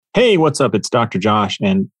Hey, what's up? It's Dr. Josh,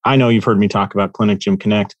 and I know you've heard me talk about Clinic Gym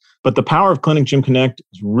Connect, but the power of Clinic Gym Connect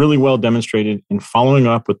is really well demonstrated in following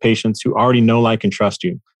up with patients who already know, like, and trust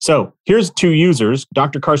you. So here's two users,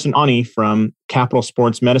 Dr. Carson Ani from Capital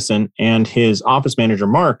Sports Medicine and his office manager,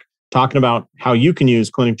 Mark, talking about how you can use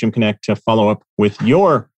Clinic Gym Connect to follow up with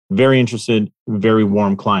your very interested, very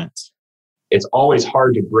warm clients. It's always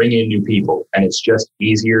hard to bring in new people, and it's just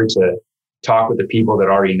easier to talk with the people that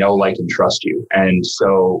already know, like, and trust you. And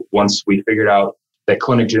so once we figured out that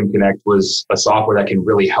Clinic Gym Connect was a software that can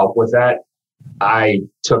really help with that, I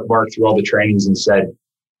took Mark through all the trainings and said,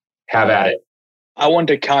 have at it. I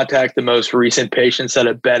wanted to contact the most recent patients that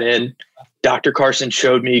have been in. Dr. Carson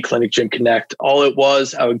showed me Clinic Gym Connect. All it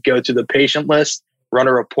was, I would go to the patient list, run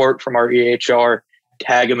a report from our EHR,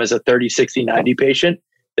 tag them as a 30, 60, 90 patient.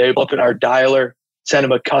 They would open our dialer, send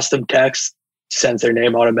them a custom text, sends their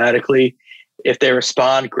name automatically. If they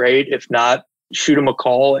respond, great. If not, shoot them a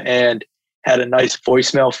call, and had a nice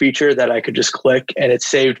voicemail feature that I could just click, and it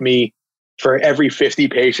saved me for every 50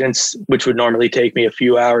 patients, which would normally take me a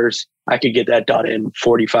few hours. I could get that done in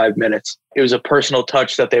 45 minutes. It was a personal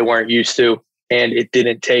touch that they weren't used to, and it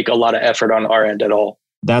didn't take a lot of effort on our end at all.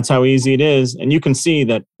 That's how easy it is. And you can see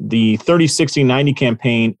that the 30, 60, 90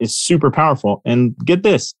 campaign is super powerful. And get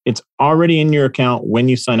this, it's already in your account when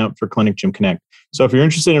you sign up for Clinic Gym Connect. So if you're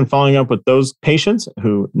interested in following up with those patients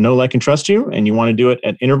who know, like, and trust you, and you want to do it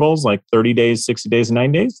at intervals like 30 days, 60 days, and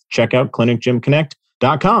 90 days, check out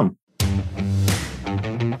clinicgymconnect.com.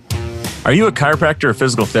 Are you a chiropractor or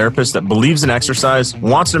physical therapist that believes in exercise,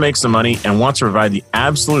 wants to make some money, and wants to provide the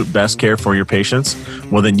absolute best care for your patients?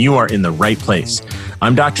 Well, then you are in the right place.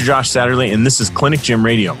 I'm Dr. Josh Satterley, and this is Clinic Gym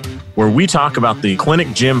Radio, where we talk about the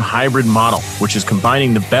clinic gym hybrid model, which is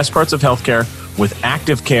combining the best parts of healthcare with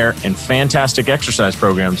active care and fantastic exercise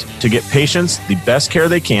programs to get patients the best care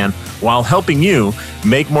they can while helping you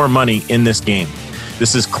make more money in this game.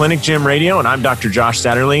 This is Clinic Gym Radio, and I'm Dr. Josh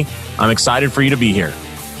Satterley. I'm excited for you to be here.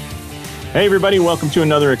 Hey, everybody. Welcome to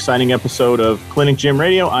another exciting episode of Clinic Gym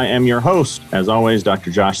Radio. I am your host, as always, Dr.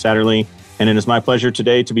 Josh Satterley, and it is my pleasure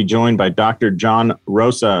today to be joined by Dr. John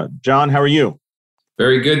Rosa. John, how are you?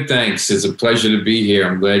 Very good, thanks. It's a pleasure to be here.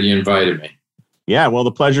 I'm glad you invited me. Yeah, well,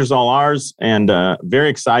 the pleasure's all ours, and very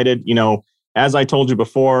excited. You know, as I told you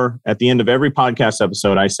before, at the end of every podcast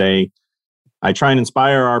episode, I try and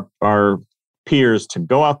inspire our peers to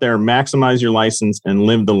go out there, maximize your license, and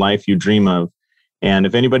live the life you dream of. And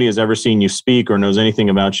if anybody has ever seen you speak or knows anything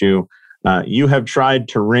about you, you have tried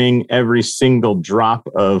to wring every single drop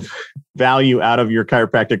of value out of your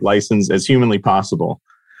chiropractic license as humanly possible.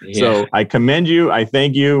 Yeah. So I commend you. I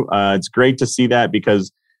thank you. It's great to see that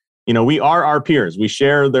because, you know, we are our peers. We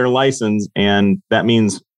share their license, and that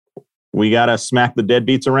means we got to smack the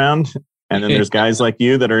deadbeats around. And then there's guys like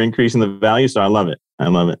you that are increasing the value. So I love it. I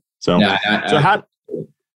love it. So,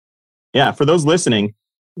 for those listening,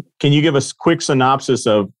 can you give us a quick synopsis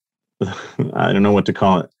of, I don't know what to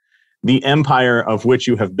call it, the empire of which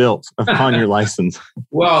you have built upon your license?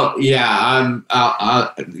 Well, yeah,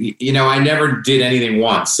 I never did anything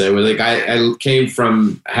once. It was like I came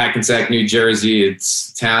from Hackensack, New Jersey.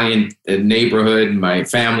 It's Italian neighborhood. My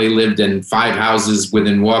family lived in 5 houses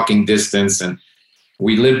within walking distance, and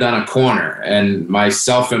we lived on a corner. And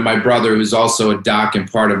myself and my brother, who's also a doc and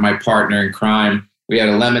part of my partner in crime, we had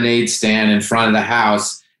a lemonade stand in front of the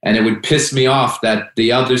house. And it would piss me off that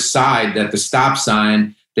the other side, that the stop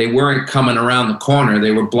sign, they weren't coming around the corner. They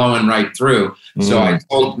were blowing right through. Mm-hmm. So I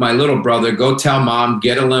told my little brother, go tell mom,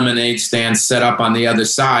 get a lemonade stand set up on the other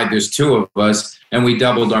side. There's 2 of us, and we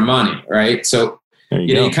doubled our money, right? So,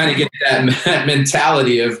 you kind of get that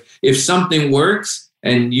mentality of if something works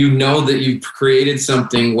and you know that you've created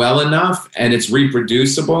something well enough and it's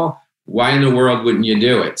reproducible, why in the world wouldn't you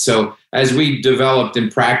do it? So as we developed in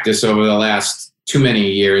practice over the last too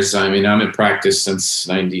many years. I mean, I'm in practice since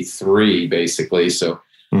 93, basically. So,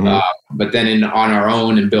 but then on our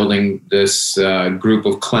own and building this group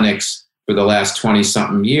of clinics for the last 20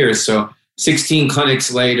 something years. So 16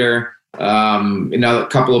 clinics later, a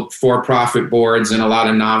couple of for-profit boards and a lot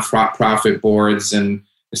of non-profit boards, and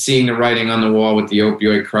seeing the writing on the wall with the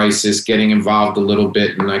opioid crisis, getting involved a little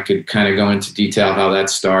bit. And I could kind of go into detail how that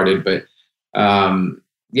started, but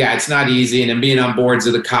yeah, it's not easy. And then being on boards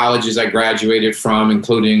of the colleges I graduated from,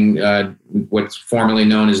 including what's formerly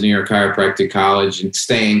known as New York Chiropractic College, and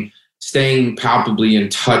staying palpably in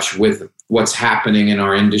touch with what's happening in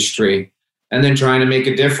our industry, and then trying to make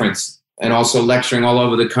a difference, and also lecturing all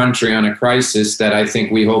over the country on a crisis that I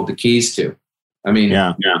think we hold the keys to. I mean,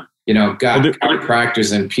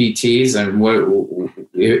 chiropractors and PTs, and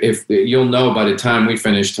if you'll know by the time we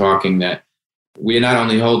finish talking that we not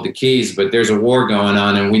only hold the keys, but there's a war going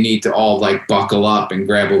on and we need to all like buckle up and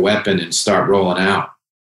grab a weapon and start rolling out.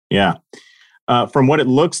 Yeah. From what it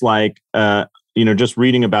looks like, just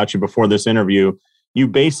reading about you before this interview, you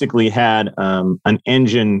basically had an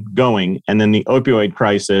engine going, and then the opioid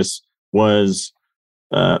crisis was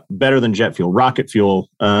better than jet fuel, rocket fuel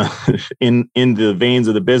in the veins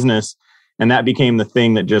of the business. And that became the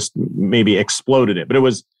thing that just maybe exploded it. But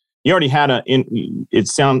you already had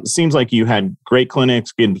seems like you had great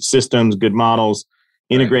clinics, good systems, good models,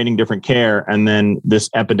 integrating different care. And then this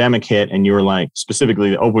epidemic hit, and you were like, specifically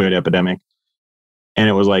the opioid epidemic. And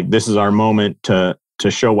it was like, this is our moment to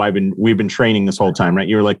show why we've been training this whole time, right?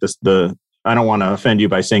 You were like I don't want to offend you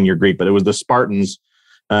by saying you're Greek, but it was the Spartans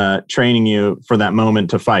training you for that moment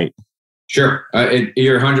to fight. Sure.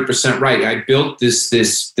 You're 100% right. I built this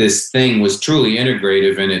thing was truly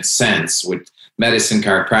integrative in its sense with medicine,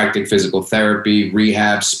 chiropractic, physical therapy,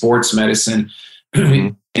 rehab, sports medicine,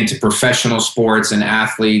 into professional sports and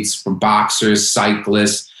athletes, from boxers,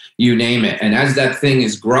 cyclists, you name it. And as that thing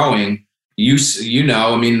is growing, you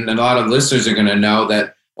know, I mean, a lot of listeners are going to know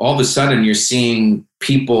that all of a sudden you're seeing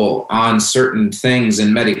people on certain things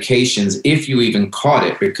and medications, if you even caught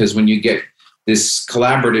it, because when you get this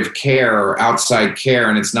collaborative care or outside care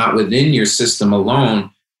and it's not within your system alone,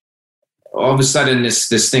 all of a sudden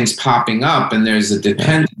this thing's popping up and there's a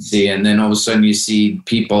dependency. And then all of a sudden you see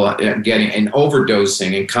people getting and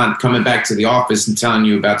overdosing and coming back to the office and telling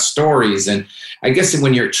you about stories. And I guess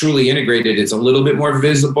when you're truly integrated, it's a little bit more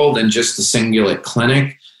visible than just a singular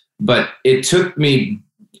clinic. But it took me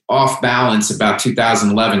off balance about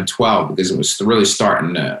 2011-12 because it was really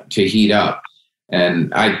starting to heat up.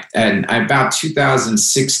 And about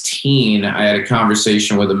 2016, I had a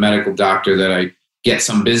conversation with a medical doctor that I get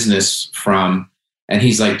some business from. And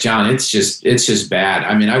he's like, John, it's just bad.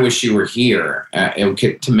 I mean, I wish you were here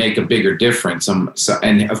to make a bigger difference.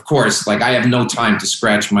 And of course, like, I have no time to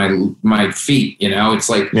scratch my feet. You know, it's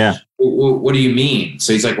like, yeah. What do you mean?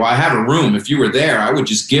 So he's like, well, I have a room. If you were there, I would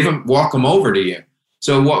just walk them over to you.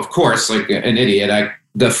 So, well, of course, like an idiot,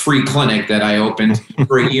 the free clinic that I opened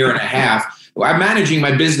for a year and a half. I'm managing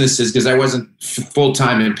my businesses because I wasn't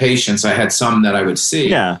full-time in patients. I had some that I would see.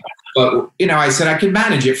 Yeah. But, you know, I said, I can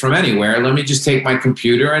manage it from anywhere. Let me just take my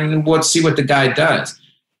computer and we'll see what the guy does.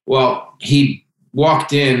 Well, he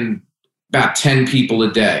walked in about 10 people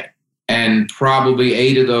a day, and probably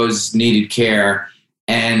 8 of those needed care.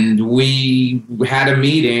 And we had a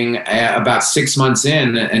meeting about 6 months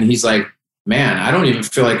in, and he's like, man, I don't even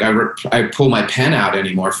feel like I pull my pen out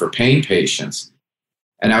anymore for pain patients.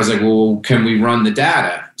 And I was like, well, can we run the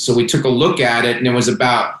data? So we took a look at it, and it was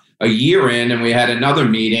about a year in, and we had another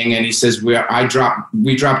meeting, and he says, we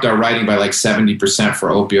dropped our writing by like 70% for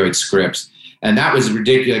opioid scripts. And that was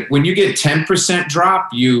ridiculous. When you get 10% drop,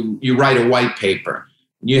 you write a white paper.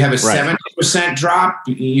 You have a 70% drop,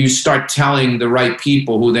 you start telling the right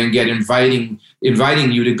people, who then get inviting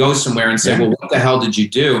you to go somewhere and say, well, what the hell did you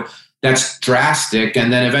do? That's drastic.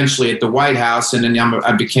 And then eventually at the White House, and then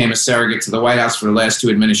I became a surrogate to the White House for the last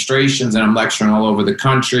 2 administrations, and I'm lecturing all over the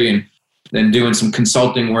country, and then doing some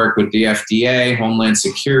consulting work with the FDA, Homeland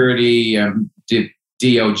Security, DOJ,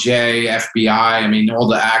 FBI, I mean, all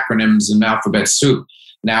the acronyms and alphabet soup.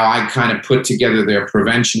 Now I kind of put together their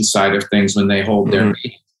prevention side of things when they hold their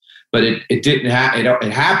meetings. But it didn't happen.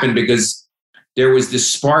 It happened because there was this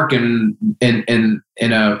spark in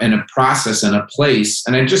a process and a place.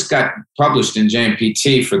 And I just got published in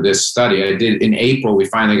JMPT for this study. I did in April. We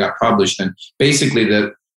finally got published. And basically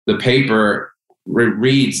the paper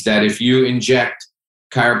reads that if you inject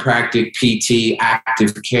chiropractic, PT,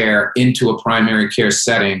 active care into a primary care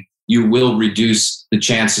setting, you will reduce the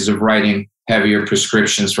chances of writing heavier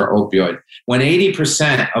prescriptions for opioid. When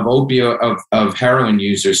 80% of heroin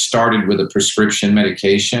users started with a prescription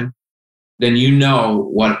medication, then you know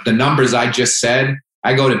what the numbers I just said.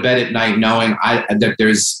 I go to bed at night knowing that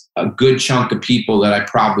there's a good chunk of people that I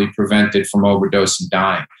probably prevented from overdose and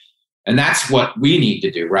dying. And that's what we need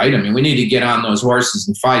to do, right? I mean, we need to get on those horses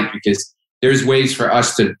and fight, because there's ways for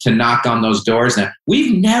us to knock on those doors. Now,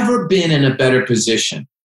 we've never been in a better position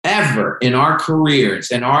ever in our careers,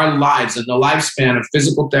 in our lives, in the lifespan of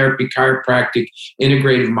physical therapy, chiropractic,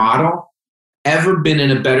 integrative model, ever been in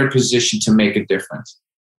a better position to make a difference.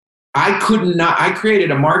 I created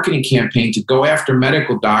a marketing campaign to go after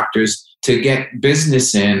medical doctors to get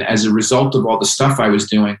business in as a result of all the stuff I was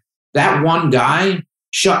doing. That one guy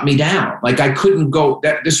shut me down. Like, I couldn't go,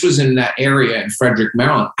 this was in that area in Frederick,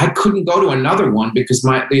 Maryland. I couldn't go to another one because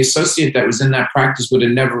the associate that was in that practice would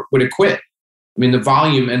have quit. I mean, the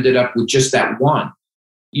volume ended up with just that one.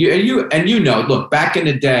 You know, look, back in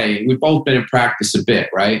the day, we've both been in practice a bit,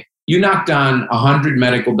 right? you knocked on 100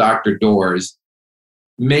 medical doctor doors,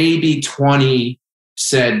 maybe 20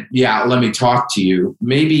 said, yeah, let me talk to you.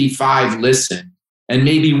 Maybe 5 listened, and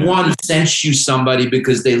maybe 1 sent you somebody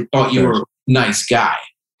because they thought you were a nice guy.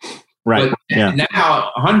 Right. But now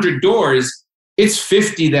 100 doors, it's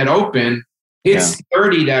 50 that open. It's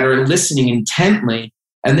 30 that are listening intently.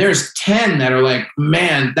 And there's 10 that are like,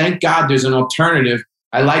 man, thank God there's an alternative.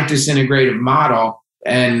 I like this integrative model.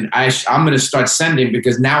 And I'm going to start sending,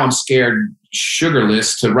 because now I'm scared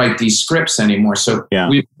sugarless to write these scripts anymore. So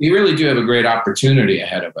we really do have a great opportunity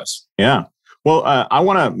ahead of us. Yeah. Well, I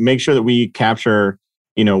want to make sure that we capture,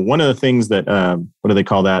 one of the things that, what do they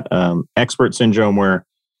call that? Expert syndrome, where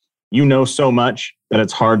you know so much that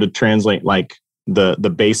it's hard to translate like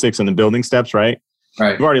the basics and the building steps, right?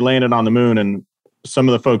 Right. You've already landed on the moon, and some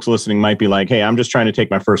of the folks listening might be like, hey, I'm just trying to take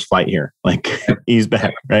my first flight here. Like, ease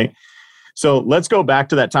back, right? So let's go back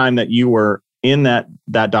to that time that you were in that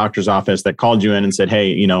doctor's office that called you in and said,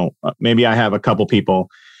 hey, maybe I have a couple people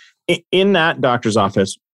in that doctor's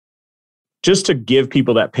office, just to give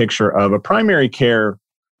people that picture of a primary care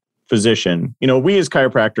physician. We as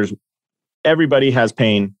chiropractors, everybody has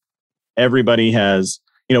pain. Everybody has,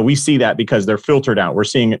 we see that because they're filtered out.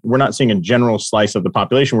 We're not seeing a general slice of the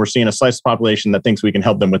population. We're seeing a slice of the population that thinks we can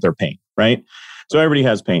help them with their pain, right? So everybody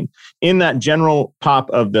has pain. In that general pop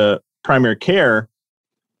of the primary care,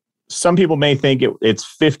 some people may think it's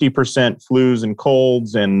 50% flus and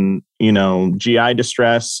colds and, GI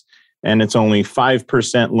distress, and it's only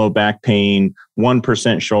 5% low back pain,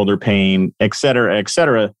 1% shoulder pain, et cetera, et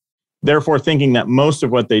cetera. Therefore, thinking that most of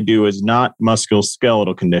what they do is not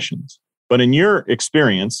musculoskeletal conditions. But in your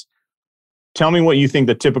experience, tell me what you think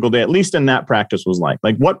the typical day, at least in that practice, was like.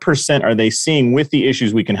 Like, what percent are they seeing with the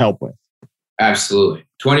issues we can help with? Absolutely.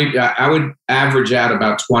 I would average out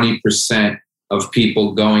about 20% of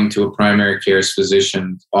people going to a primary care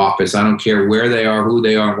physician's office. I don't care where they are, who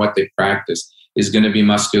they are, and what they practice, is going to be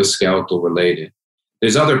musculoskeletal related.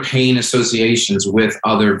 There's other pain associations with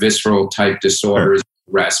other visceral type disorders,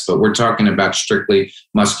 rest, but we're talking about strictly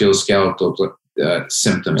musculoskeletal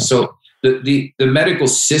symptoms. So the medical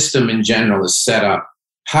system in general is set up: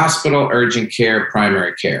 hospital, urgent care,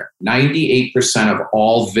 primary care. 98% of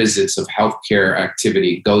all visits of healthcare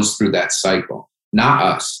activity goes through that cycle, not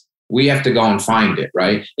us. We have to go and find it,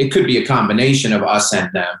 right? It could be a combination of us and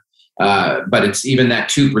them, but it's even that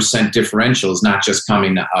 2% differential is not just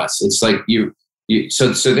coming to us. It's like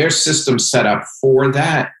so their system's set up for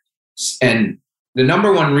that. And the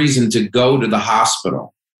number one reason to go to the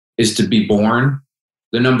hospital is to be born.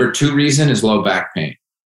 The number 2 reason is low back pain.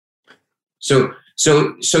 So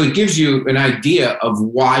it gives you an idea of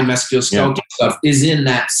why musculoskeletal stuff is in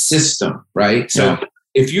that system, right? So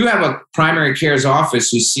if you have a primary care's office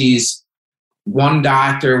who sees one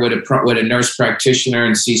doctor with a nurse practitioner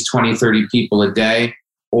and sees 20, 30 people a day,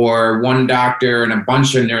 or one doctor and a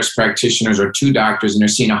bunch of nurse practitioners, or 2 doctors and they're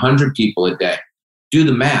seeing 100 people a day, do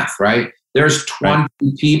the math, right? There's 20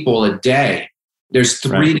 people a day. There's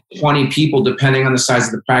 3 to 20 people, depending on the size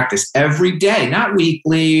of the practice, every day, not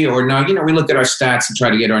weekly or no. We look at our stats and try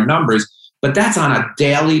to get our numbers, but that's on a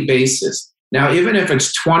daily basis. Now, even if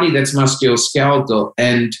it's 20 that's musculoskeletal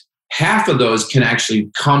and half of those can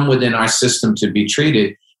actually come within our system to be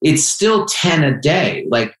treated, it's still 10 a day.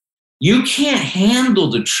 Like, you can't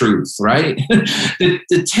handle the truth, right?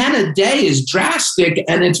 the 10 a day is drastic,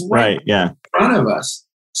 and it's right in front of us.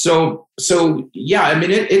 So yeah, I mean,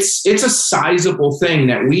 it's a sizable thing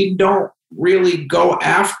that we don't really go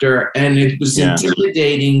after, and it was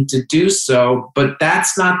intimidating to do so, but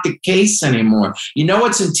that's not the case anymore.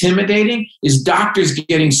 What's intimidating is doctors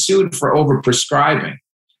getting sued for overprescribing.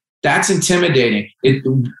 That's intimidating.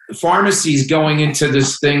 Pharmacies going into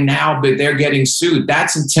this thing now, but they're getting sued.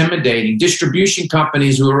 That's intimidating. Distribution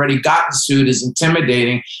companies who have already gotten sued is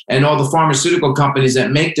intimidating. And all the pharmaceutical companies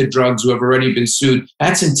that make the drugs who have already been sued,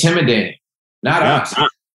 that's intimidating. Not us.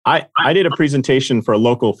 I did a presentation for a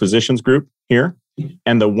local physicians group here.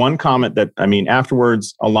 And the one comment that,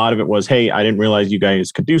 afterwards, a lot of it was, hey, I didn't realize you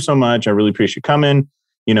guys could do so much. I really appreciate you coming.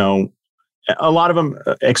 A lot of them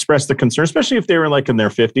expressed the concern, especially if they were like in their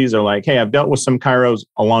 50s. They're like, hey, I've dealt with some chiros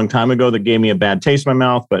a long time ago that gave me a bad taste in my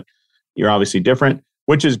mouth, but you're obviously different,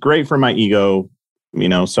 which is great for my ego.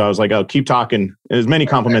 So I was like, oh, keep talking. As many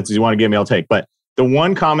compliments as you want to give me, I'll take. But the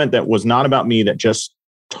one comment that was not about me that just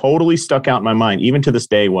totally stuck out in my mind, even to this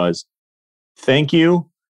day, was thank you,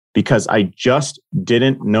 because I just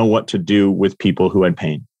didn't know what to do with people who had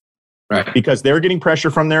pain. Right. Because they're getting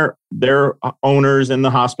pressure from their owners in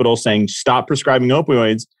the hospital saying, stop prescribing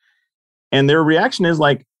opioids. And their reaction is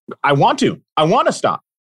like, I want to stop.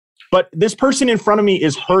 But this person in front of me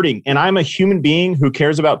is hurting, and I'm a human being who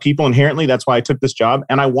cares about people inherently. That's why I took this job,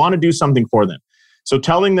 and I want to do something for them. So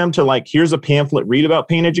telling them to like, here's a pamphlet, read about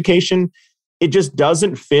pain education, it just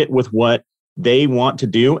doesn't fit with what they want to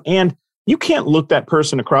do. And you can't look that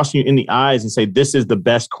person across you in the eyes and say, this is the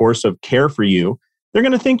best course of care for you. They're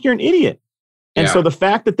going to think you're an idiot. And so the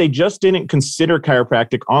fact that they just didn't consider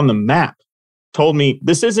chiropractic on the map told me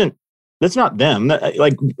that's not them.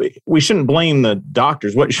 Like, we shouldn't blame the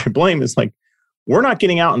doctors. What you should blame is like, we're not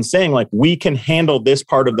getting out and saying like, we can handle this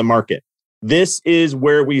part of the market. This is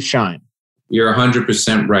where we shine. You're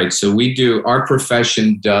 100% right. So our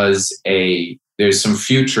profession there's some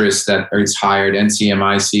futurists that is hired,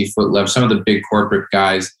 NCMIC, Foot Love, some of the big corporate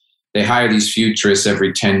guys, they hire these futurists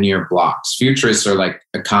every 10-year blocks. Futurists are like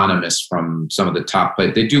economists from some of the top,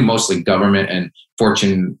 but they do mostly government and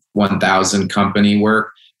Fortune 1000 company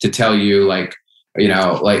work to tell you like,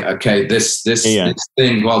 okay, this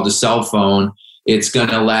thing called the cell phone, it's going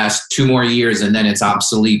to last 2 more years and then it's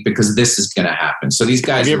obsolete because this is going to happen. So these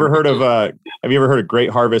guys. Have you ever heard of Great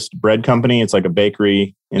Harvest Bread Company? It's like a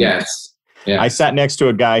bakery. Yes. I sat next to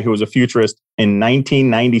a guy who was a futurist in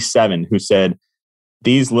 1997 who said,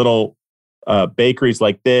 these little bakeries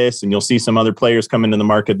like this, and you'll see some other players come into the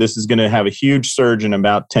market, this is going to have a huge surge in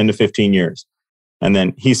about 10 to 15 years. And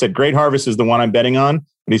then he said, Great Harvest is the one I'm betting on.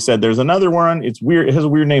 But he said, there's another one. It's weird. It has a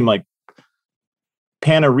weird name like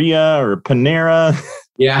Panaria or Panera.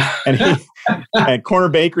 Yeah. And he at Corner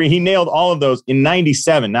Bakery, he nailed all of those in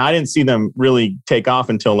 97. Now, I didn't see them really take off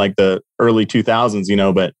until like the early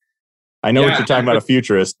 2000s, but I know what you're talking about, a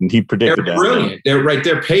futurist, and he predicted that. They're brilliant. They're right.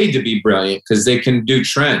 They're paid to be brilliant because they can do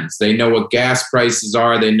trends. They know what gas prices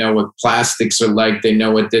are. They know what plastics are like. They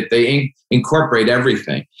know they incorporate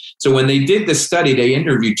everything. So when they did the study, they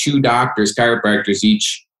interviewed 2 doctors, chiropractors,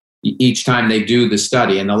 each time they do the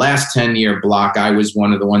study. In the last 10-year block, I was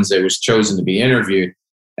one of the ones that was chosen to be interviewed.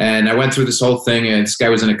 And I went through this whole thing, and this guy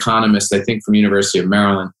was an economist, I think, from University of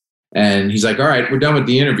Maryland. And he's like, all right, we're done with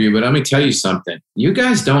the interview, but let me tell you something. You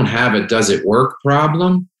guys don't have a does it work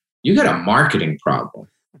problem. You got a marketing problem.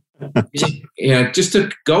 Just to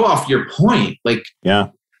go off your point,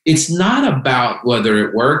 it's not about whether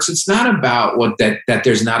it works. It's not about that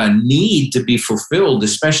there's not a need to be fulfilled,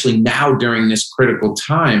 especially now during this critical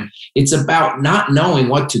time. It's about not knowing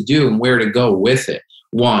what to do and where to go with it.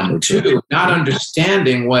 1, 2, not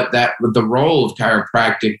understanding what the role of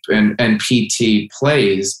chiropractic and PT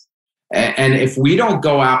plays. And if we don't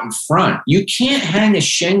go out in front, you can't hang a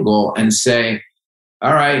shingle and say,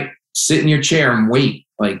 all right, sit in your chair and wait.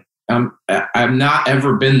 Like, I've not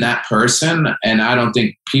ever been that person. And I don't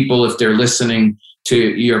think people, if they're listening to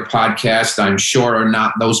your podcast, I'm sure are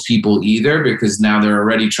not those people either, because now they're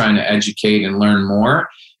already trying to educate and learn more.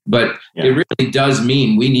 But it really does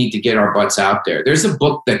mean we need to get our butts out there. There's a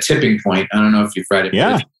book, The Tipping Point. I don't know if you've read it.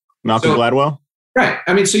 Yeah. Malcolm Gladwell. Right.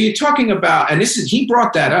 I mean, so you're talking about, and he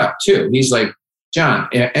brought that up too. He's like, John,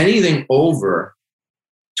 anything over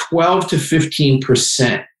 12 to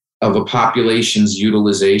 15% of a population's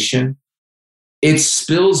utilization, it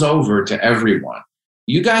spills over to everyone.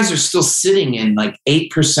 You guys are still sitting in like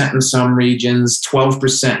 8% in some regions,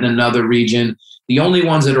 12% in another region. The only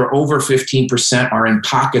ones that are over 15% are in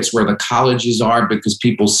pockets where the colleges are because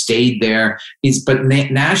people stayed there. But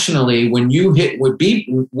nationally, when you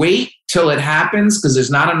wait till it happens, because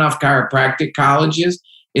there's not enough chiropractic colleges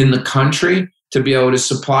in the country to be able to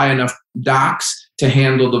supply enough docs to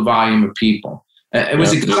handle the volume of people. It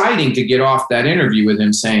was exciting to get off that interview with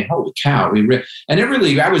him saying, holy cow.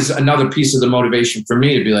 That was another piece of the motivation for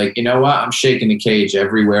me to be like, you know what? I'm shaking the cage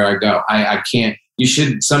everywhere I go. I can't. You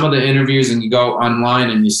should, some of the interviews, and you go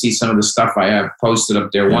online and you see some of the stuff I have posted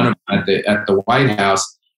up there. One of them at the White House,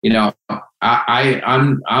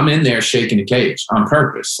 I'm in there shaking the cage on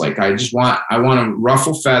purpose. Like I want to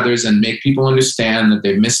ruffle feathers and make people understand that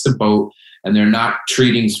they've missed the boat and they're not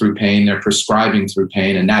treating through pain. They're prescribing through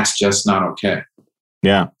pain. And that's just not okay.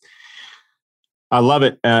 Yeah. I love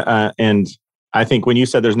it. And I think when you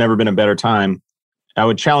said there's never been a better time, I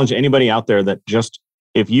would challenge anybody out there that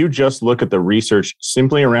if you just look at the research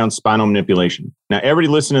simply around spinal manipulation. Now,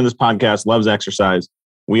 everybody listening to this podcast loves exercise.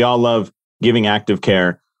 We all love giving active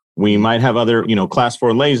care. We might have other, class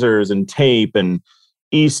 4 lasers and tape and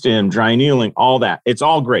e-stim, dry needling, all that. It's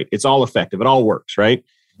all great. It's all effective. It all works, right?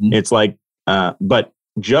 Mm-hmm. It's like, but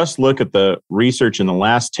just look at the research in the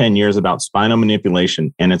last 10 years about spinal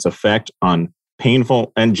manipulation and its effect on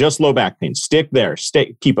painful and just low back pain. Stick there.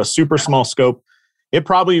 Keep a super small scope. It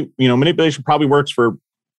probably, manipulation probably works for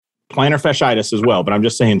plantar fasciitis as well. But I'm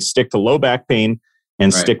just saying stick to low back pain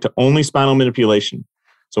and stick to only spinal manipulation.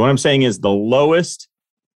 So what I'm saying is the lowest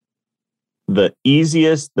the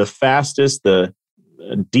easiest, the fastest, the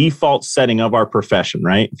default setting of our profession,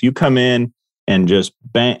 right? If you come in and just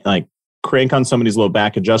crank on somebody's low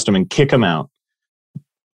back, adjust them and kick them out,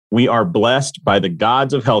 we are blessed by the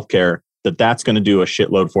gods of healthcare that's going to do a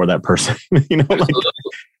shitload for that person. Absolutely.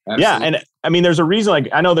 Yeah. And I mean, there's a reason, like,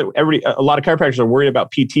 I know that a lot of chiropractors are worried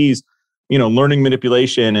about PTs, learning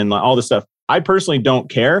manipulation and all this stuff. I personally don't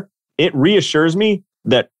care. It reassures me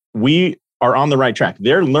that we are on the right track.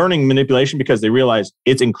 They're learning manipulation because they realize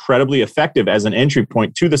it's incredibly effective as an entry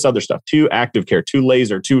point to this other stuff, to active care, to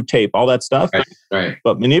laser, to tape, all that stuff. Right.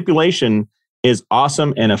 But manipulation is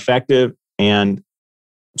awesome and effective and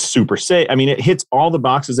super safe. I mean, it hits all the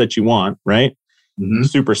boxes that you want, right? Mm-hmm.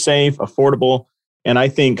 Super safe, affordable. And I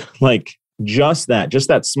think just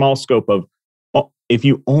that small scope of, if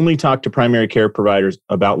you only talk to primary care providers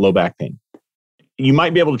about low back pain, you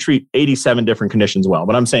might be able to treat 87 different conditions well.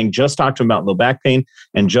 But I'm saying just talk to them about low back pain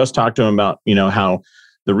and just talk to them about, how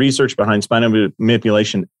the research behind spinal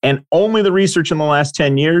manipulation and only the research in the last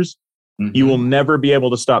 10 years, you will never be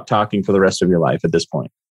able to stop talking for the rest of your life at this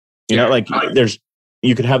point.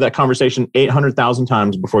 You could have that conversation 800,000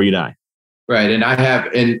 times before you die. Right. And I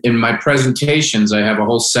have in my presentations, I have a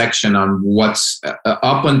whole section on what's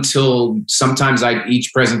up until sometimes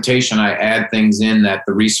each presentation, I add things in that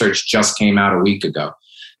the research just came out a week ago.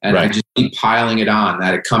 And I just keep piling it on,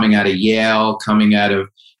 that coming out of Yale, coming out of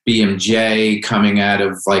BMJ, coming out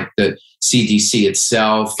of like the CDC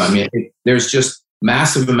itself. I mean, there's just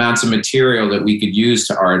massive amounts of material that we could use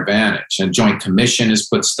to our advantage. And Joint Commission has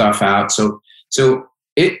put stuff out. So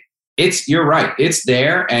you're right. It's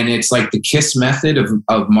there, and it's like the KISS method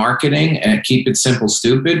of marketing, and keep it simple,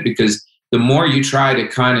 stupid, because the more you try to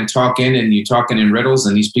kind of talk in and you're talking in riddles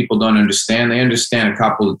and these people don't understand, they understand a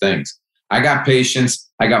couple of things. I got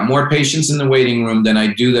more patients in the waiting room than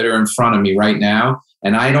I do that are in front of me right now.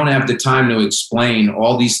 And I don't have the time to explain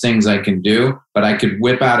all these things I can do, but I could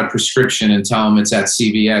whip out a prescription and tell them it's at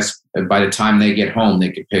CVS. And by the time they get home, they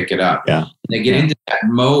could pick it up. Yeah. And they get into that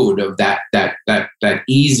mode of that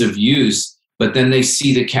ease of use, but then they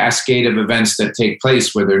see the cascade of events that take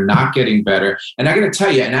place where they're not getting better. And I got to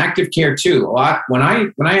tell you, in active care too, a lot when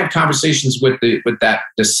I have conversations with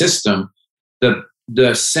the system,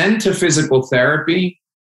 the send to physical therapy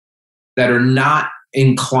that are not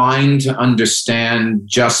inclined to understand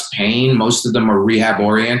just pain. Most of them are rehab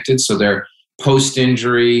oriented. So they're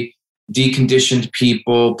post-injury, deconditioned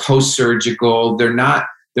people, post-surgical. They're not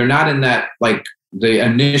in that, like, the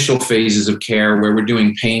initial phases of care where we're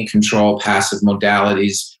doing pain control, passive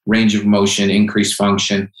modalities, range of motion, increased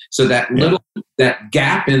function. So that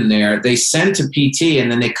gap in there, they send to PT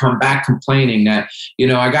and then they come back complaining that,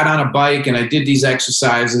 I got on a bike and I did these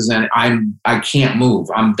exercises and I can't move.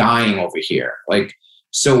 I'm dying over here. Like,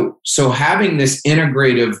 so having this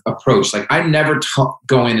integrative approach, like I never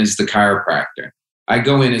go in as the chiropractor. I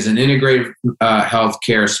go in as an integrative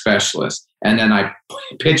healthcare specialist. And then I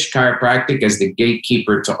pitch chiropractic as the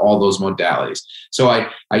gatekeeper to all those modalities. So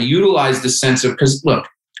I utilize the sense of, because look,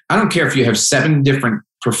 I don't care if you have 7 different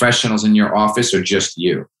professionals in your office or just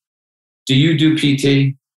you. Do you do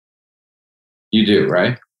PT? You do,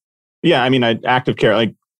 right? Yeah. I mean, active care,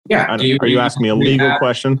 like, yeah. Are you asking me a legal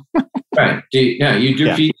question? Right. You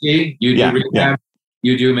do PT, you do rehab,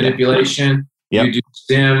 you do manipulation, you do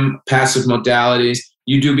STIM, passive modalities,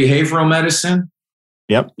 you do behavioral medicine.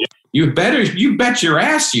 Yep. You bet your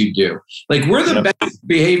ass you do. Like, we're the best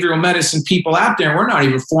behavioral medicine people out there. We're not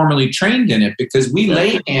even formally trained in it because we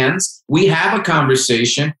lay hands, we have a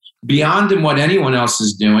conversation beyond what anyone else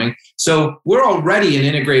is doing. So we're already an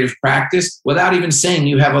integrative practice without even saying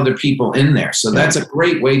you have other people in there. So that's a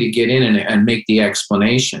great way to get in and make the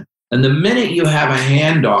explanation. And the minute you have a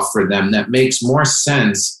handoff for them that makes more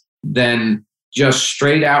sense than just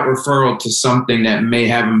straight out referral to something that may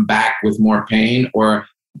have them back with more pain, or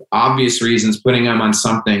obvious reasons putting them on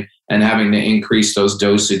something and having to increase those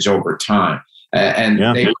dosage over time.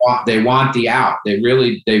 They want the out. They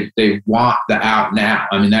want the out now.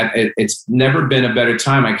 I mean, it's never been a better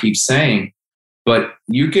time, I keep saying, but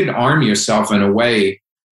you can arm yourself in a way.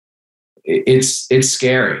 It's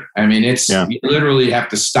scary. I mean, you literally have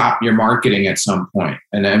to stop your marketing at some point.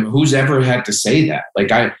 And who's ever had to say that?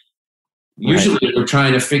 Like, usually we're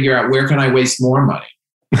trying to figure out, where can I waste more money?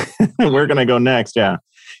 Where can I go next? Yeah.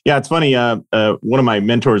 Yeah, it's funny. One of my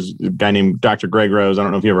mentors, a guy named Dr. Greg Rose, I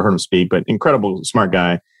don't know if you ever heard him speak, but incredible, smart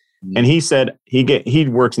guy. And he said he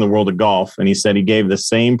works in the world of golf, and he said he gave the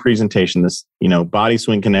same presentation, this body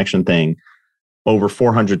swing connection thing, over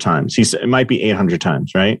 400 times. He said it might be 800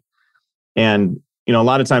 times, right? And a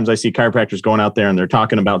lot of times I see chiropractors going out there and they're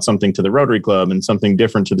talking about something to the Rotary Club and something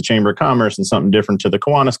different to the Chamber of Commerce and something different to the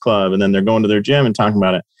Kiwanis Club. And then they're going to their gym and talking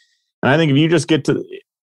about it. And I think if you just get to,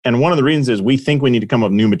 and one of the reasons is we think we need to come up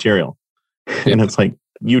with new material. And it's like,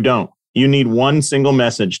 you don't. You need one single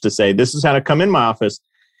message to say, this is how to come in my office.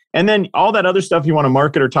 And then all that other stuff you want to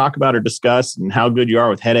market or talk about or discuss and how good you are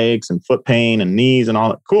with headaches and foot pain and knees and all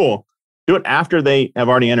that. Cool. Do it after they have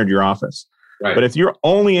already entered your office. Right. But if your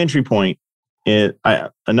only entry point,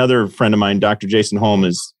 another friend of mine, Dr. Jason Holm,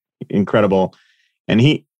 is incredible. And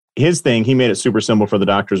he made it super simple for the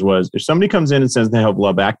doctors was, if somebody comes in and says they have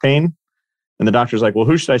low back pain, and the doctor's like, well,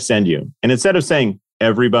 who should I send you? And instead of saying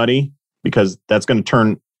everybody, because that's going to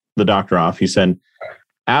turn the doctor off, he said,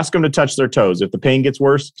 ask them to touch their toes. If the pain gets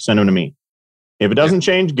worse, send them to me. If it doesn't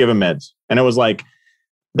change, give them meds. And it was like,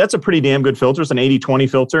 that's a pretty damn good filter. It's an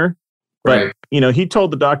 80-20 filter. But, he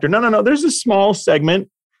told the doctor, no, there's a small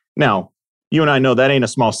segment. Now, you and I know that ain't a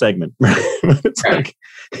small segment. It's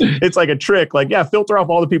like a trick. Like, yeah, filter off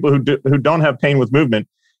all the people who don't have pain with movement.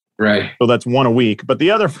 Right. So that's one a week. But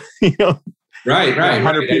the other, right.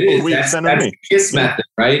 100 people a week. That's the KISS method,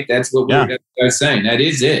 right? That's what I was saying. That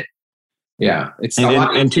is it. Yeah.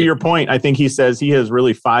 And to your point, I think he says he has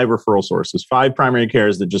really 5 referral sources, 5 primary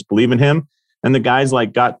cares that just believe in him. And the guy's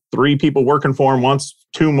like got 3 people working for him, wants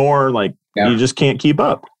 2 more. Like you just can't keep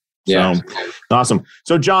up. Yeah. So awesome.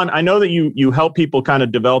 So John, I know that you help people kind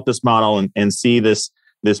of develop this model and see this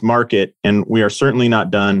market, and we are certainly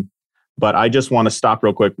not done. But I just want to stop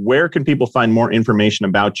real quick. Where can people find more information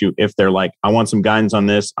about you if they're like, I want some guidance on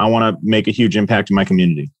this. I want to make a huge impact in my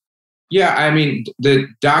community. Yeah, I mean, the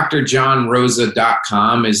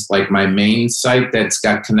drjohnrosa.com is like my main site that's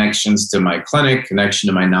got connections to my clinic, connection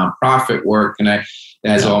to my nonprofit work, and it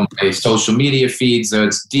has all my social media feeds. So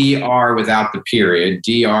it's DR without the period,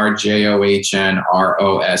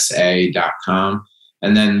 drjohnrosa.com.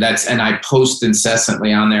 And then I post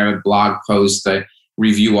incessantly on there, a blog post. I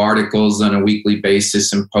review articles on a weekly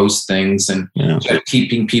basis and post things and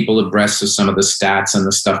keeping people abreast of some of the stats and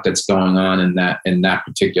the stuff that's going on in that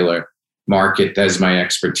particular market. That's my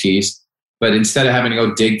expertise. But instead of having to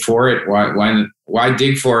go dig for it, why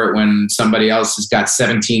dig for it when somebody else has got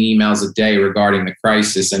 17 emails a day regarding the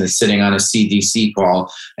crisis and is sitting on a CDC call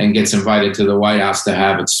and gets invited to the White House to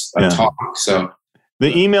have a talk? So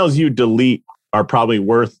the emails you delete are probably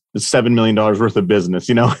worth $7 million worth of business,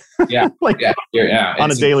 Yeah.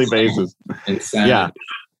 On a daily basis. Insanity. Yeah.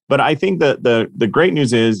 But I think that the great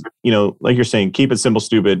news is, like you're saying, keep it simple,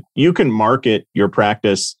 stupid. You can market your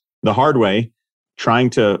practice the hard way,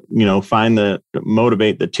 trying to,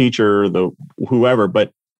 motivate the teacher, the whoever.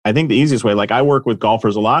 But I think the easiest way, like I work with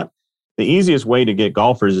golfers a lot. The easiest way to get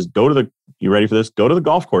golfers is you ready for this? Go to the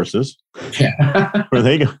golf courses where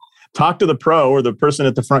they go. Talk to the pro or the person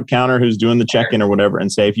at the front counter who's doing the check-in or whatever and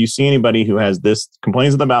say, if you see anybody who has this,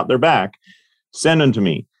 complains about their back, send them to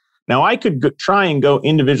me. Now, I could try and go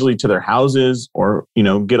individually to their houses or,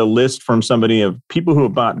 get a list from somebody of people who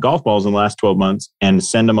have bought golf balls in the last 12 months and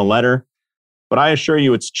send them a letter. But I assure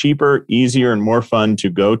you it's cheaper, easier, and more fun to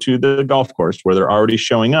go to the golf course where they're already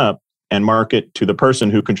showing up and market to the person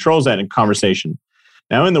who controls that in conversation.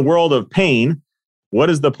 Now, in the world of pain, what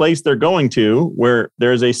is the place they're going to where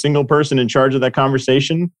there's a single person in charge of that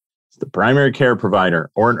conversation? It's the primary care provider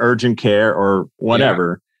or an urgent care or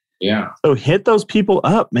whatever. Yeah. So hit those people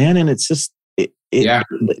up, man. And it's just,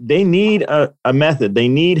 they need a method. They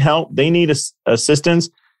need help. They need assistance.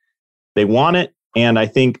 They want it. And I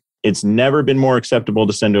think it's never been more acceptable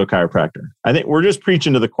to send to a chiropractor. I think we're just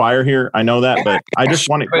preaching to the choir here. I know that, but I just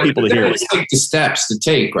want people to hear it. Like the steps to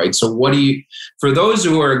take, right? So for those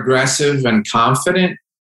who are aggressive and confident,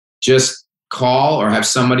 just call or have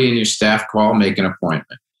somebody in your staff call, make an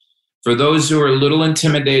appointment. For those who are a little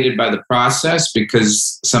intimidated by the process,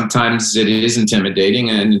 because sometimes it is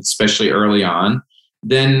intimidating and especially early on,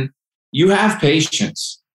 then you have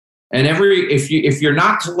patience. And if you're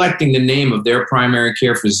not collecting the name of their primary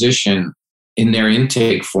care physician in their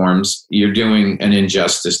intake forms, you're doing an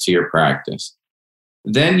injustice to your practice.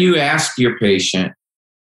 Then you ask your patient,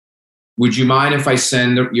 would you mind if I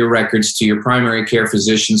send your records to your primary care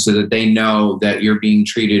physician so that they know that you're being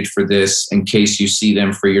treated for this in case you see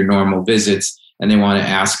them for your normal visits and they want to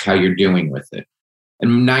ask how you're doing with it?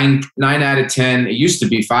 And 9 out of 10, it used to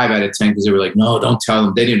be 5 out of 10 because they were like, no, don't tell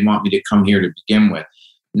them. They didn't want me to come here to begin with.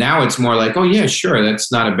 Now it's more like, oh, yeah, sure, that's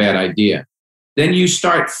not a bad idea. Then you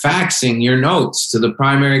start faxing your notes to the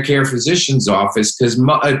primary care physician's office because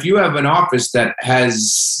if you have an office that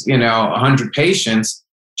has, 100 patients,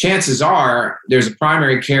 chances are there's a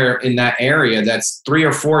primary care in that area that's 3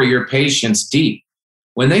 or 4 of your patients deep.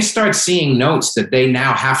 when they start seeing notes that they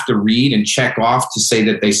now have to read and check off to say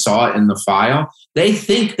that they saw it in the file, they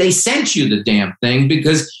think they sent you the damn thing,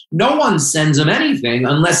 because no one sends them anything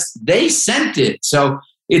unless they sent it. So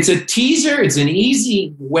it's a teaser. It's an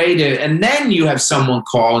easy way to, and then you have someone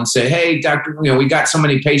call and say, hey, doctor, we got so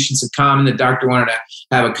many patients in common. The doctor wanted to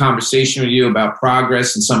have a conversation with you about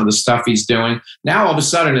progress and some of the stuff he's doing. Now, all of a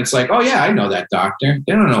sudden, it's like, oh yeah, I know that doctor.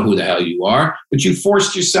 They don't know who the hell you are, but you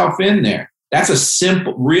forced yourself in there. That's a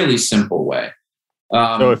simple, really simple way.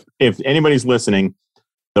 So if anybody's listening,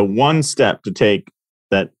 the one step to take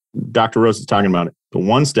that Dr. Rose is talking about, the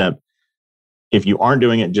one step, if you aren't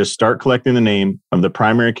doing it, just start collecting the name of the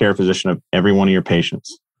primary care physician of every one of your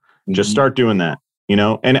patients. Just start doing that,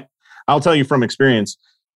 and I'll tell you from experience,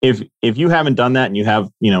 if you haven't done that and you have,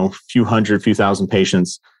 few thousand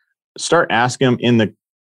patients, start asking them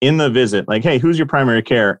in the visit, like, hey, who's your primary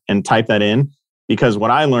care? And type that in, because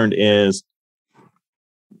what I learned is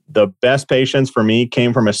the best patients for me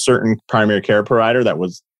came from a certain primary care provider that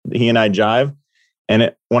was, he and I jive.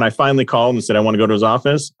 And when I finally called and said, I want to go to his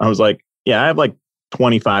office, I was like, yeah, I have like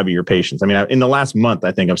 25 of your patients. I mean, in the last month,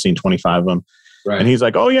 I think I've seen 25 of them. Right. And he's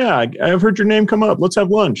like, oh yeah, I've heard your name come up. Let's have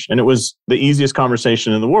lunch. And it was the easiest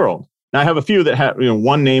conversation in the world. Now I have a few that had,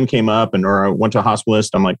 one name came up or I went to a hospitalist.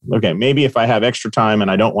 I'm like, okay, maybe if I have extra time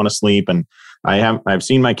and I don't want to sleep and I've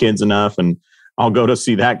seen my kids enough and I'll go to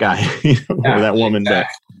see that guy or that woman.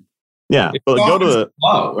 Exactly. Yeah, but go to the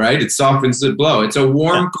blow, right? It softens the blow. It's a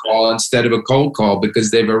warm call instead of a cold call,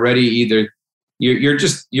 because they've already either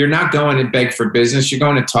you're not going to beg for business. You're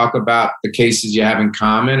going to talk about the cases you have in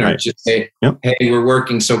common, or just say, hey, we're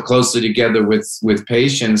working so closely together with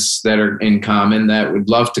patients that are in common that would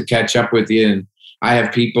love to catch up with you. And I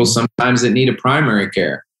have people sometimes that need a primary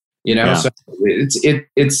care. So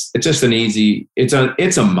it's just an easy, it's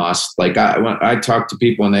a must. Like when I talk to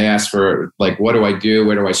people and they ask for like, what do I do?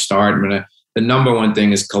 Where do I start? The number one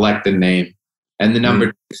thing is collect the name. And the number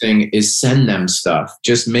two thing is send them stuff.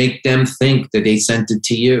 Just make them think that they sent it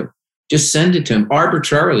to you. Just send it to them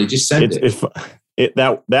arbitrarily. Just send it.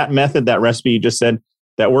 That method, that recipe you just said,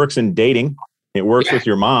 that works in dating. It works with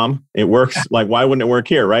your mom. It works like, why wouldn't it work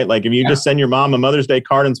here? Right? Like if you just send your mom a Mother's Day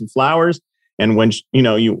card and some flowers, and when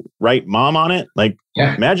you write mom on it, like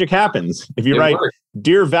magic happens. If you write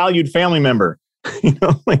dear valued family member,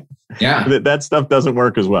 that stuff doesn't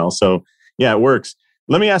work as well. So yeah, it works.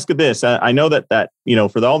 Let me ask you this. I know that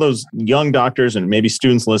for all those young doctors and maybe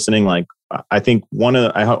students listening, like I think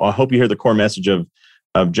I hope you hear the core message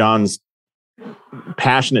of John's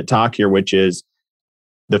passionate talk here, which is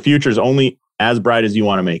the future is only as bright as you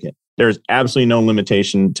want to make it. There's absolutely no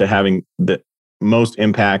limitation to having the most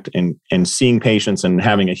impact and seeing patients and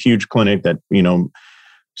having a huge clinic that,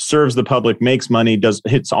 serves the public, makes money,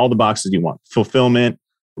 hits all the boxes you want, fulfillment,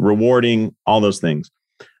 rewarding, all those things.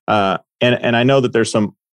 And I know that there's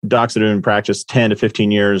some docs that have been in practice 10 to 15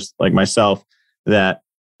 years, like myself, that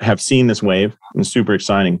have seen this wave, and super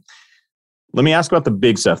exciting. Let me ask about the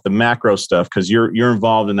big stuff, the macro stuff, because you're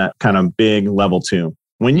involved in that kind of big level too.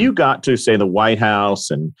 When you got to, say, the White House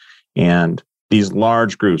and these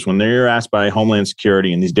large groups, when they're asked by Homeland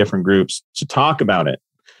Security and these different groups to talk about it,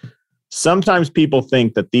 sometimes people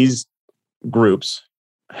think that these groups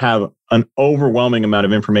have an overwhelming amount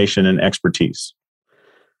of information and expertise.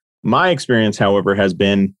 My experience, however, has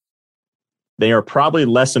been they are probably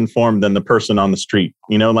less informed than the person on the street.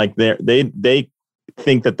 Like they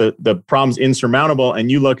think that the problem's insurmountable, and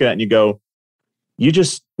you look at it and you go, you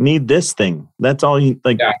just need this thing. That's all you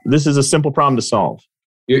like. Yeah. This is a simple problem to solve.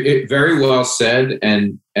 It very well said,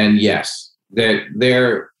 and yes, that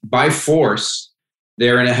they're by force.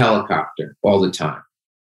 They're in a helicopter all the time,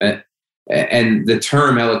 and the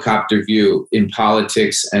term helicopter view in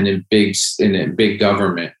politics and in big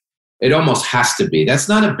government, it almost has to be. That's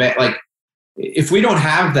not a bad like. If we don't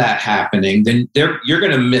have that happening, then you're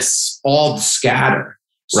going to miss all the scatter.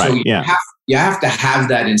 So right? You have to have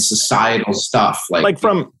that in societal stuff.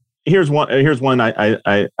 Here's one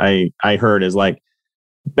I heard is like.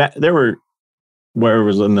 There were, where it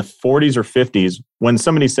was in the 40s or 50s, when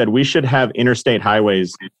somebody said we should have interstate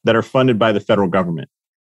highways that are funded by the federal government.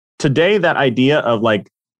 Today, that idea of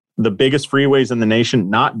like the biggest freeways in the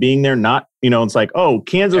nation not being there, it's like, oh,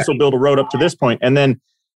 Kansas will build a road up to this point, and then,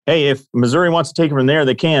 hey, if Missouri wants to take it from there,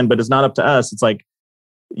 they can, but it's not up to us. It's like,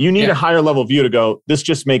 you need a higher level view to go, this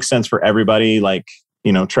just makes sense for everybody, like,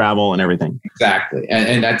 travel and everything. Exactly.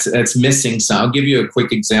 And that's missing some. I'll give you a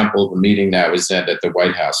quick example of a meeting that I was at the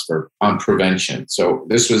White House on prevention. So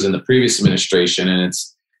this was in the previous administration, and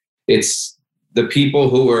it's the people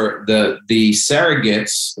who were the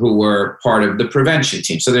surrogates who were part of the prevention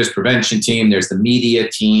team. So there's prevention team, there's the media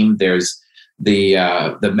team, there's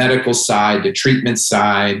the medical side, the treatment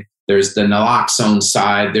side. There's the naloxone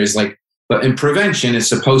side. But in prevention, it's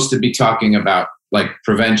supposed to be talking about like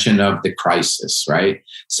prevention of the crisis, right?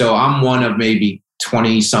 So I'm one of maybe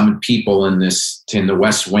 20 some people in the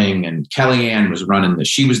West Wing, and Kellyanne was running this.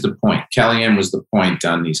 She was the point. Kellyanne was the point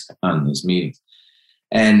on these meetings.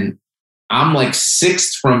 And I'm like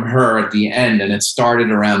sixth from her at the end, and it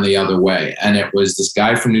started around the other way. And it was this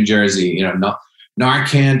guy from New Jersey,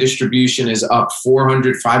 Narcan distribution is up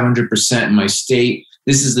 400, 500% in my state.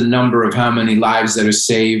 This is the number of how many lives that are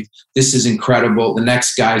saved. This is incredible. The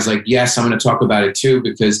next guy's like, yes, I'm going to talk about it too,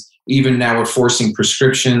 because even now we're forcing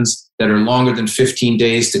prescriptions that are longer than 15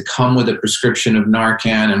 days to come with a prescription of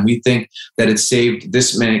Narcan. And we think that it saved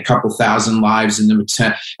this many, couple thousand lives in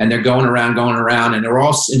the, and they're going around, and they're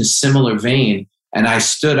all in a similar vein. And I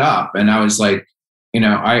stood up and I was like,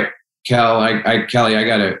 Kelly, I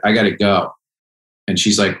gotta go. And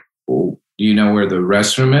she's like, well, do you know where the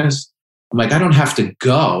restroom is? I'm like, I don't have to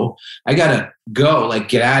go. I gotta go, like,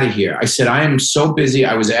 get out of here. I said, I am so busy.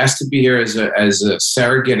 I was asked to be here as a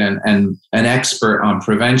surrogate and an expert on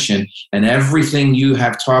prevention. And everything you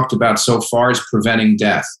have talked about so far is preventing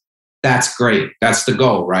death. That's great. That's the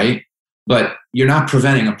goal, right? But you're not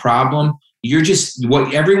preventing a problem. You're just,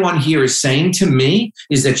 what everyone here is saying to me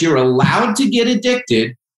is that you're allowed to get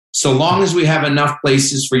addicted so long as we have enough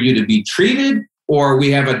places for you to be treated, or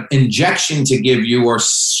we have an injection to give you, or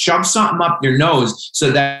shove something up your nose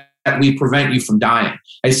so that we prevent you from dying.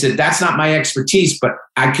 I said, that's not my expertise, but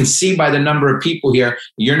I can see by the number of people here,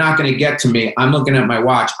 you're not going to get to me. I'm looking at my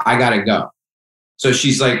watch. I got to go. So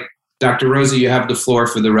she's like, Dr. Rosa, you have the floor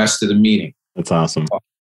for the rest of the meeting. That's awesome.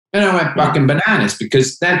 And I went fucking bananas,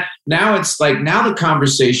 because then now it's like, now the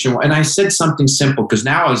conversation, and I said something simple, because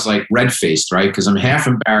now I was like red-faced, right? Because I'm half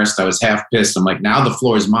embarrassed. I was half pissed. I'm like, now the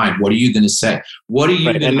floor is mine. What are you going to say? What are you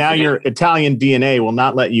going to And now say? your Italian DNA will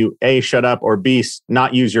not let you, A, shut up, or B,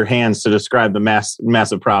 not use your hands to describe the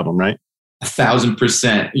massive problem, right?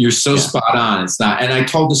 1,000%. You're so spot on. It's not. And I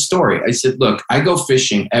told the story. I said, look, I go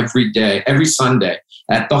fishing every day, every Sunday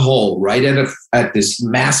at the hole, right at this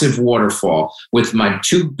massive waterfall with my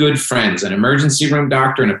two good friends, an emergency room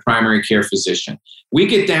doctor and a primary care physician. We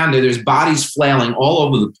get down there, there's bodies flailing all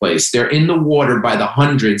over the place. They're in the water by the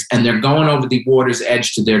hundreds, and they're going over the water's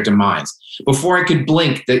edge to their demise. Before I could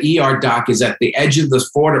blink, the ER doc is at the edge of the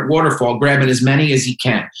waterfall, grabbing as many as he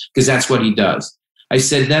can, because that's what he does. I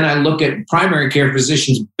said, then I look at primary care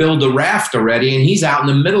physicians build a raft already, and he's out in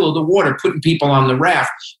the middle of the water putting people on the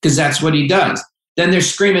raft, because that's what he does. Then they're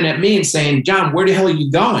screaming at me and saying, John, where the hell are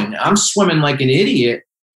you going? I'm swimming like an idiot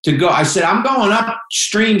to go. I said, I'm going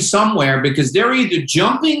upstream somewhere, because they're either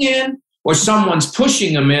jumping in or someone's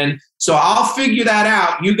pushing them in. So I'll figure that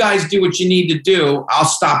out. You guys do what you need to do. I'll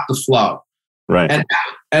stop the flow. Right.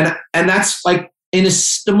 And that's like in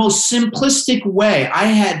the most simplistic way. I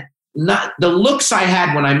had not the looks I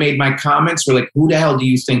had when I made my comments were like, who the hell do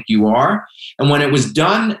you think you are? And when it was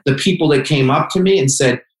done, the people that came up to me and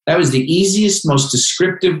said, that was the easiest, most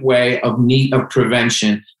descriptive way of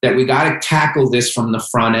prevention, that we got to tackle this from the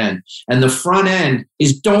front end. And the front end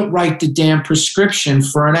is, don't write the damn prescription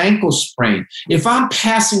for an ankle sprain. If I'm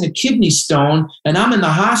passing a kidney stone and I'm in the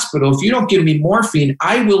hospital, if you don't give me morphine,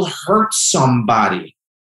 I will hurt somebody.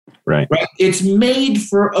 Right? It's made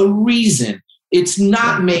for a reason. It's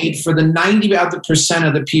not made for the 90%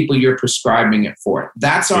 of the people you're prescribing it for.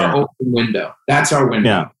 That's our open window. That's our window.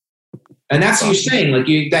 Yeah. And that's what you're saying, like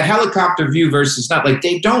that helicopter view versus not. Like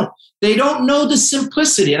they don't know the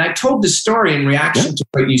simplicity. And I told the story in reaction to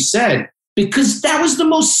what you said, because that was the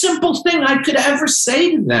most simple thing I could ever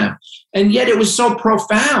say to them. And yet it was so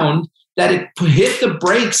profound that it hit the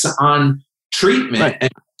brakes on treatment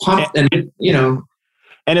and pumped and.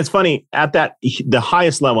 And it's funny, at the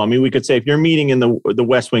highest level, I mean, we could say if you're meeting in the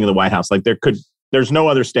West Wing of the White House, like there's no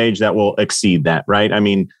other stage that will exceed that, right? I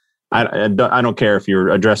mean, I don't care if you're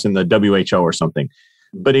addressing the WHO or something,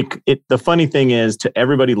 but the funny thing is, to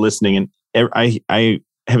everybody listening, and I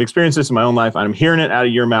have experienced this in my own life, and I'm hearing it out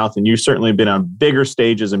of your mouth, and you've certainly been on bigger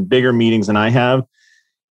stages and bigger meetings than I have.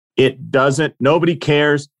 Nobody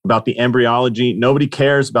cares about the embryology. Nobody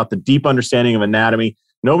cares about the deep understanding of anatomy.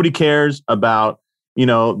 Nobody cares about,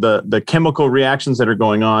 the chemical reactions that are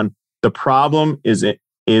going on. The problem is they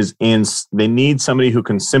need somebody who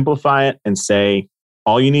can simplify it and say,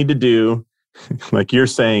 all you need to do, like you're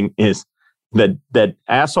saying, is that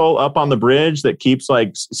asshole up on the bridge that keeps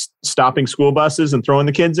like stopping school buses and throwing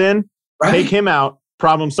the kids in, take him out,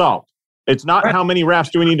 problem solved. It's not how many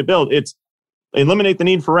rafts do we need to build. It's eliminate the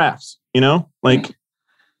need for rafts,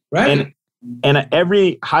 Right. And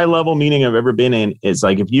every high level meeting I've ever been in is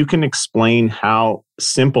like, if you can explain how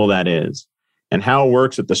simple that is, and how it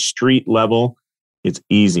works at the street level, it's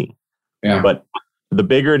easy. Yeah. But the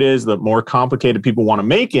bigger it is, the more complicated people want to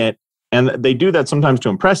make it. And they do that sometimes to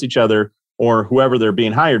impress each other or whoever they're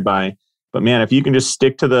being hired by. But man, if you can just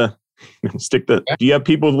stick to do you have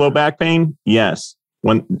people with low back pain? Yes.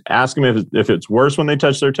 Ask them if it's worse when they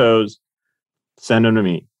touch their toes, send them to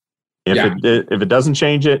me. If it doesn't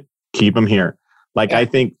change it, keep them here. I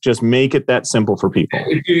think just make it that simple for people.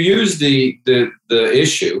 If you use the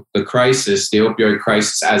issue, the crisis, the opioid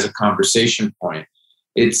crisis as a conversation point,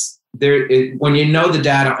 it's there. When you know the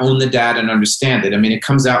data, own the data, and understand it. I mean, it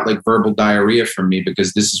comes out like verbal diarrhea from me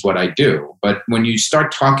because this is what I do. But when you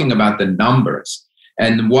start talking about the numbers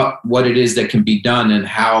and what it is that can be done and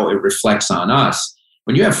how it reflects on us,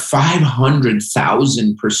 when you have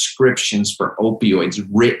 500,000 prescriptions for opioids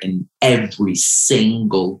written every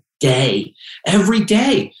single day,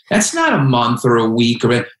 that's not a month or a week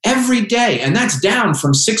or every day. And that's down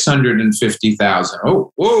from 650,000.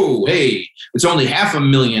 Oh, whoa, hey, it's only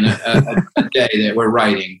 500,000 a day that we're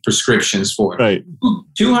writing prescriptions for. Right.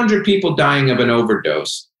 200 people dying of an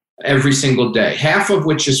overdose every single day, half of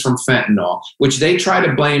which is from fentanyl, which they try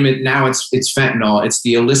to blame it. Now it's fentanyl. It's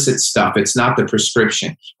the illicit stuff. It's not the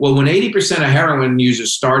prescription. Well, when 80% of heroin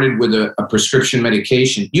users started with a prescription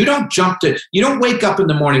medication, you don't wake up in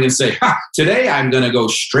the morning and say, today I'm going to go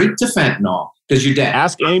straight to fentanyl because you're dead.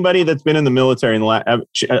 Ask anybody that's been in the military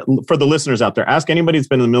for the listeners out there, ask anybody that's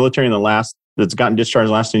been in the military that's gotten discharged in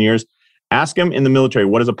the last 10 years, ask them in the military,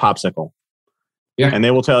 what is a popsicle? Yeah. And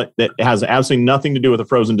they will tell you that it has absolutely nothing to do with a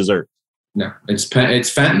frozen dessert. No, it's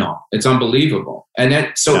fentanyl. It's unbelievable. And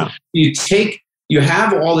you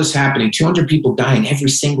have all this happening, 200 people dying every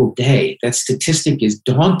single day. That statistic is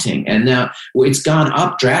daunting. And now it's gone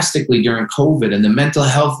up drastically during COVID and the mental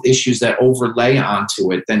health issues that overlay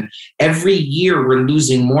onto it. Then every year we're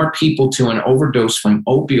losing more people to an overdose from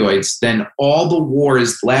opioids than all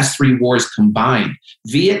the last 3 wars combined.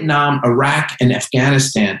 Vietnam, Iraq, and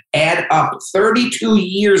Afghanistan add up 32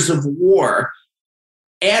 years of war.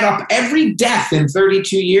 Add up every death in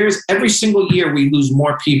 32 years, every single year we lose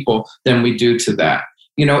more people than we do to that.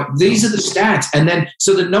 These are the stats. And then,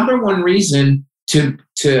 so the number one reason to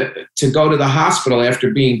go to the hospital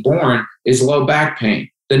after being born is low back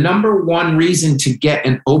pain. The number one reason to get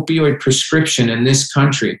an opioid prescription in this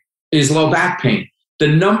country is low back pain. The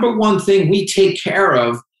number one thing we take care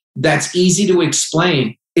of that's easy to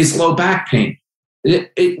explain is low back pain.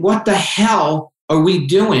 What the hell are we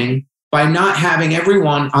doing by not having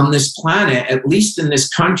everyone on this planet, at least in this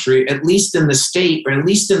country, at least in the state, or at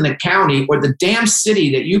least in the county, or the damn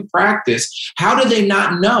city that you practice? How do they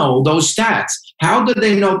not know those stats? How do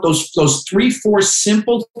they know those 3-4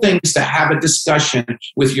 simple things to have a discussion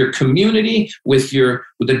with your community, with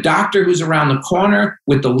the doctor who's around the corner,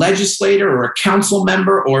 with the legislator or a council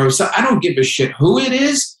member, I don't give a shit who it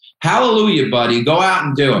is. Hallelujah, buddy. Go out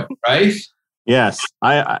and do it, right? Yes.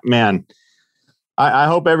 I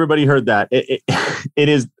hope everybody heard that. It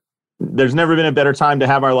is. There's never been a better time to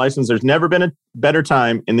have our license. There's never been a better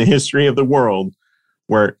time in the history of the world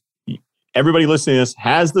where everybody listening to this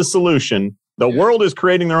has the solution. The world is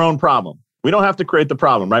creating their own problem. We don't have to create the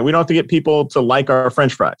problem, right? We don't have to get people to like our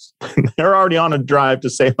French fries. They're already on a drive to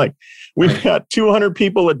say, we've got 200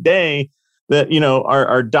 people a day that,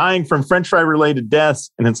 are dying from French fry related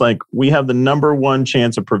deaths. And it's we have the number one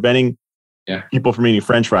chance of preventing people from eating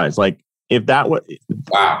French fries. If that was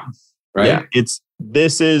wow, right? Yeah,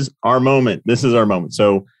 this is our moment. This is our moment.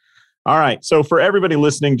 So, all right. So for everybody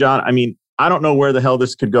listening, John, I don't know where the hell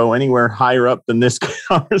this could go anywhere higher up than this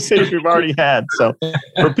conversation we've already had. So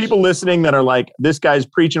for people listening that are this guy's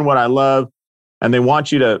preaching what I love, and they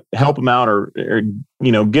want you to help them out or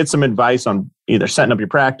get some advice on either setting up your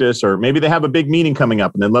practice, or maybe they have a big meeting coming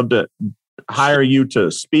up and they'd love to hire you to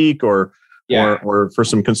speak or for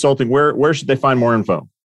some consulting. Where should they find more info?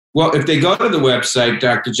 Well, if they go to the website,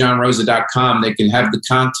 drjohnrosa.com, they can have the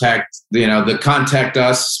contact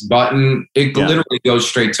us button. It literally goes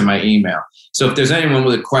straight to my email. So if there's anyone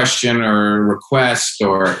with a question or a request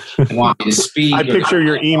or want me to speak. I picture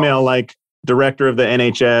your email like director of the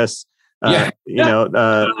NHS,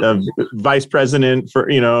 vice president for,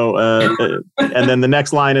 and then the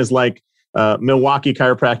next line is Milwaukee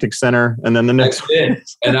Chiropractic Center, and then the next one.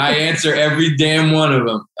 And I answer every damn one of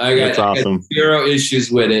them. I got 0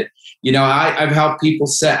 issues with it. I've helped people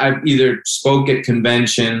I've either spoke at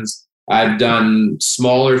conventions, I've done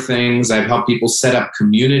smaller things, I've helped people set up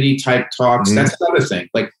community type talks. Mm-hmm. That's another thing.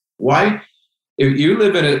 Why? If you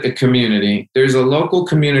live in a community, there's a local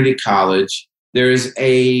community college, there's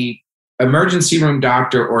a emergency room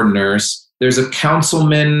doctor or nurse, there's a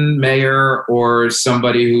councilman, mayor, or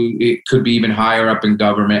somebody who it could be even higher up in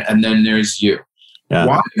government, and then there's you. Yeah.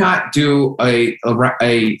 Why not do a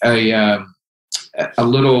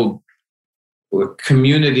little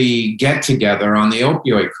community get together on the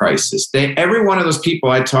opioid crisis? Every one of those people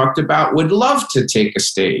I talked about would love to take a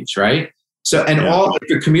stage, right? So, and if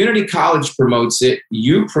the community college promotes it,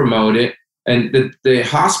 you promote it, and the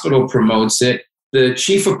hospital promotes it. The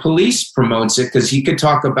chief of police promotes it because he could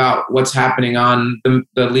talk about what's happening on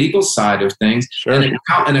the legal side of things. Sure.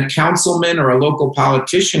 And a councilman or a local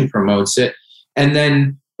politician promotes it. And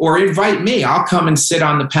then, or invite me, I'll come and sit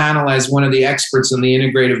on the panel as one of the experts in the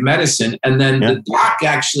integrative medicine. And then the doc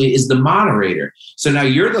actually is the moderator. So now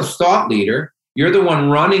you're the thought leader. You're the one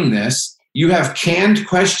running this. You have canned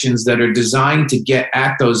questions that are designed to get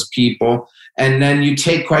at those people. And then you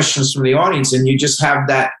take questions from the audience and you just have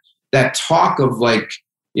that talk of like,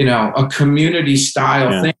 a community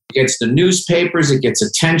style thing. It gets the newspapers, it gets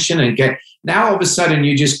attention, and now all of a sudden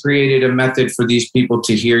you just created a method for these people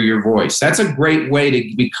to hear your voice. That's a great way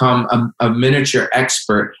to become a miniature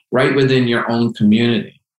expert right within your own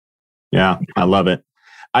community. Yeah, I love it.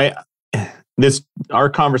 Our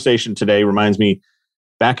conversation today reminds me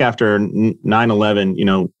back after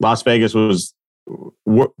 9/11, Las Vegas people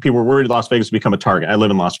were worried Las Vegas would become a target. I live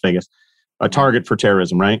in Las Vegas, a target for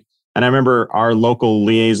terrorism, right? And I remember our local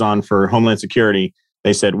liaison for Homeland Security,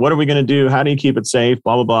 they said, what are we going to do? How do you keep it safe?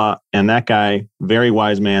 Blah, blah, blah. And that guy, very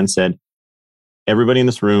wise man, said, everybody in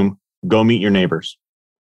this room, go meet your neighbors.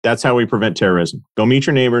 That's how we prevent terrorism. Go meet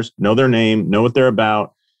your neighbors, know their name, know what they're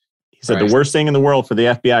about. He said the worst thing in the world for the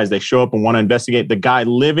FBI is they show up and want to investigate the guy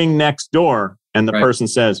living next door. And the person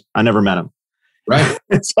says, I never met him. Right.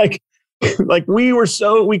 It's like we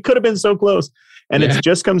could have been so close. And it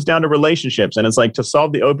just comes down to relationships. And it's like, to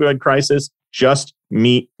solve the opioid crisis, just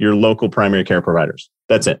meet your local primary care providers.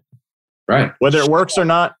 That's it. Right. Whether it works or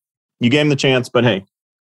not, you gave them the chance, but hey.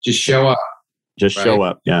 Just show up. Show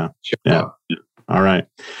up. Yeah. Show up. All right.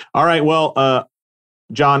 Well,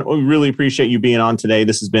 John, we really appreciate you being on today.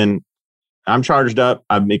 I'm charged up.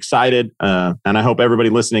 I'm excited. And I hope everybody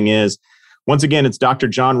listening is. Once again, it's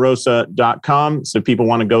drjohnrosa.com. So if people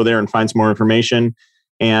want to go there and find some more information.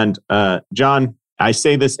 And John, I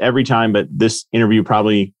say this every time, but this interview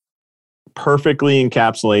probably perfectly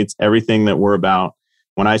encapsulates everything that we're about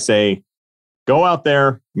when I say, go out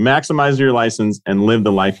there, maximize your license, and live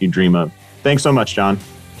the life you dream of. Thanks so much, John.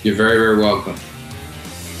 You're very, very welcome.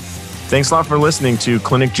 Thanks a lot for listening to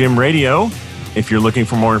Clinic Gym Radio. If you're looking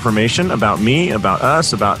for more information about me, about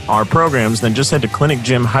us, about our programs, then just head to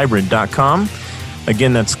clinicgymhybrid.com.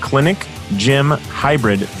 Again, that's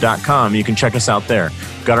clinicgymhybrid.com. You can check us out there.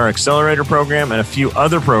 We've got our accelerator program and a few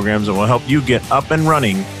other programs that will help you get up and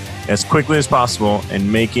running as quickly as possible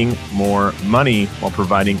and making more money while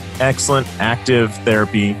providing excellent active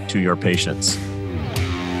therapy to your patients.